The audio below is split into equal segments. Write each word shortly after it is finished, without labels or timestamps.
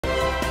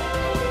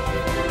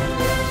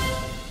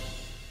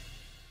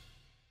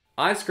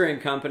Ice cream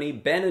company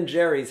Ben &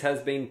 Jerry's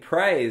has been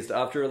praised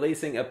after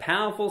releasing a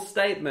powerful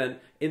statement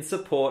in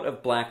support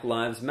of Black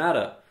Lives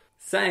Matter,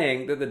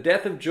 saying that the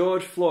death of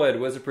George Floyd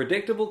was a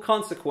predictable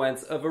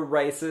consequence of a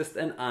racist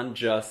and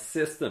unjust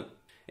system.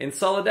 In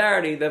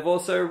solidarity, they've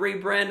also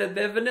rebranded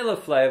their vanilla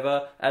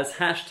flavor as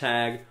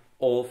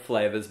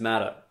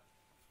 #AllFlavorsMatter.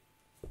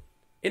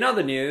 In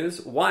other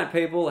news, white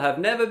people have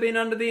never been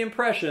under the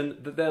impression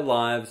that their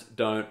lives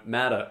don't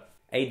matter.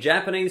 A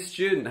Japanese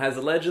student has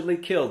allegedly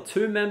killed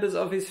 2 members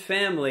of his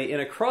family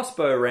in a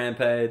crossbow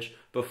rampage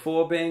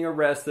before being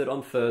arrested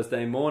on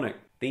Thursday morning.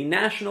 The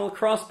National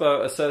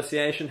Crossbow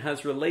Association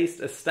has released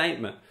a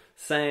statement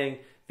saying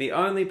the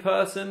only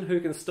person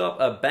who can stop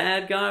a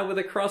bad guy with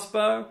a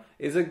crossbow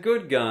is a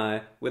good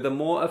guy with a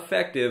more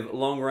effective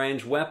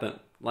long-range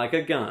weapon, like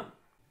a gun.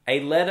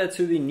 A letter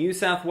to the New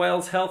South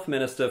Wales Health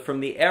Minister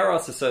from the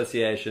Eros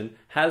Association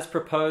has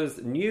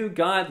proposed new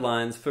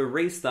guidelines for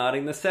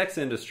restarting the sex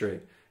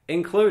industry,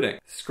 including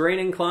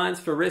screening clients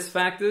for risk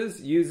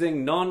factors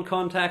using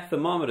non-contact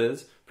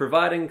thermometers,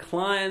 providing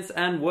clients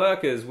and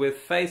workers with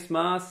face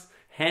masks,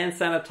 hand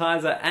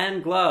sanitizer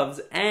and gloves,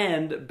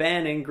 and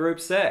banning group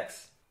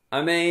sex.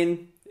 I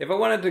mean, if I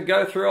wanted to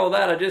go through all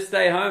that, I'd just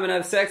stay home and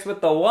have sex with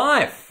the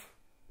wife.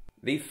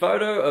 The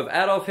photo of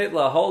Adolf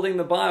Hitler holding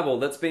the Bible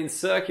that's been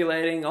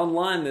circulating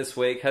online this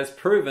week has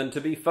proven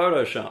to be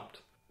photoshopped.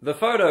 The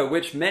photo,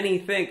 which many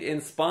think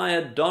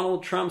inspired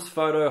Donald Trump's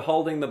photo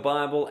holding the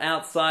Bible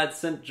outside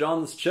St.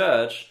 John's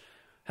Church,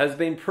 has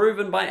been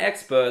proven by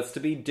experts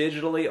to be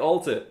digitally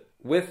altered,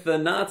 with the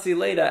Nazi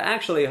leader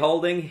actually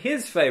holding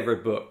his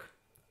favorite book,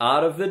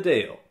 Art of the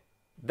Deal.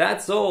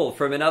 That's all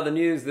from In Other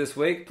News this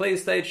week.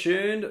 Please stay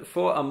tuned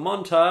for a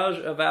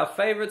montage of our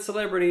favorite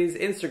celebrities'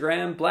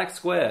 Instagram Black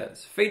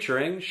Squares,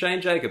 featuring Shane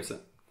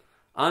Jacobson.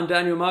 I'm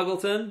Daniel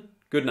Muggleton.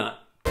 Good night.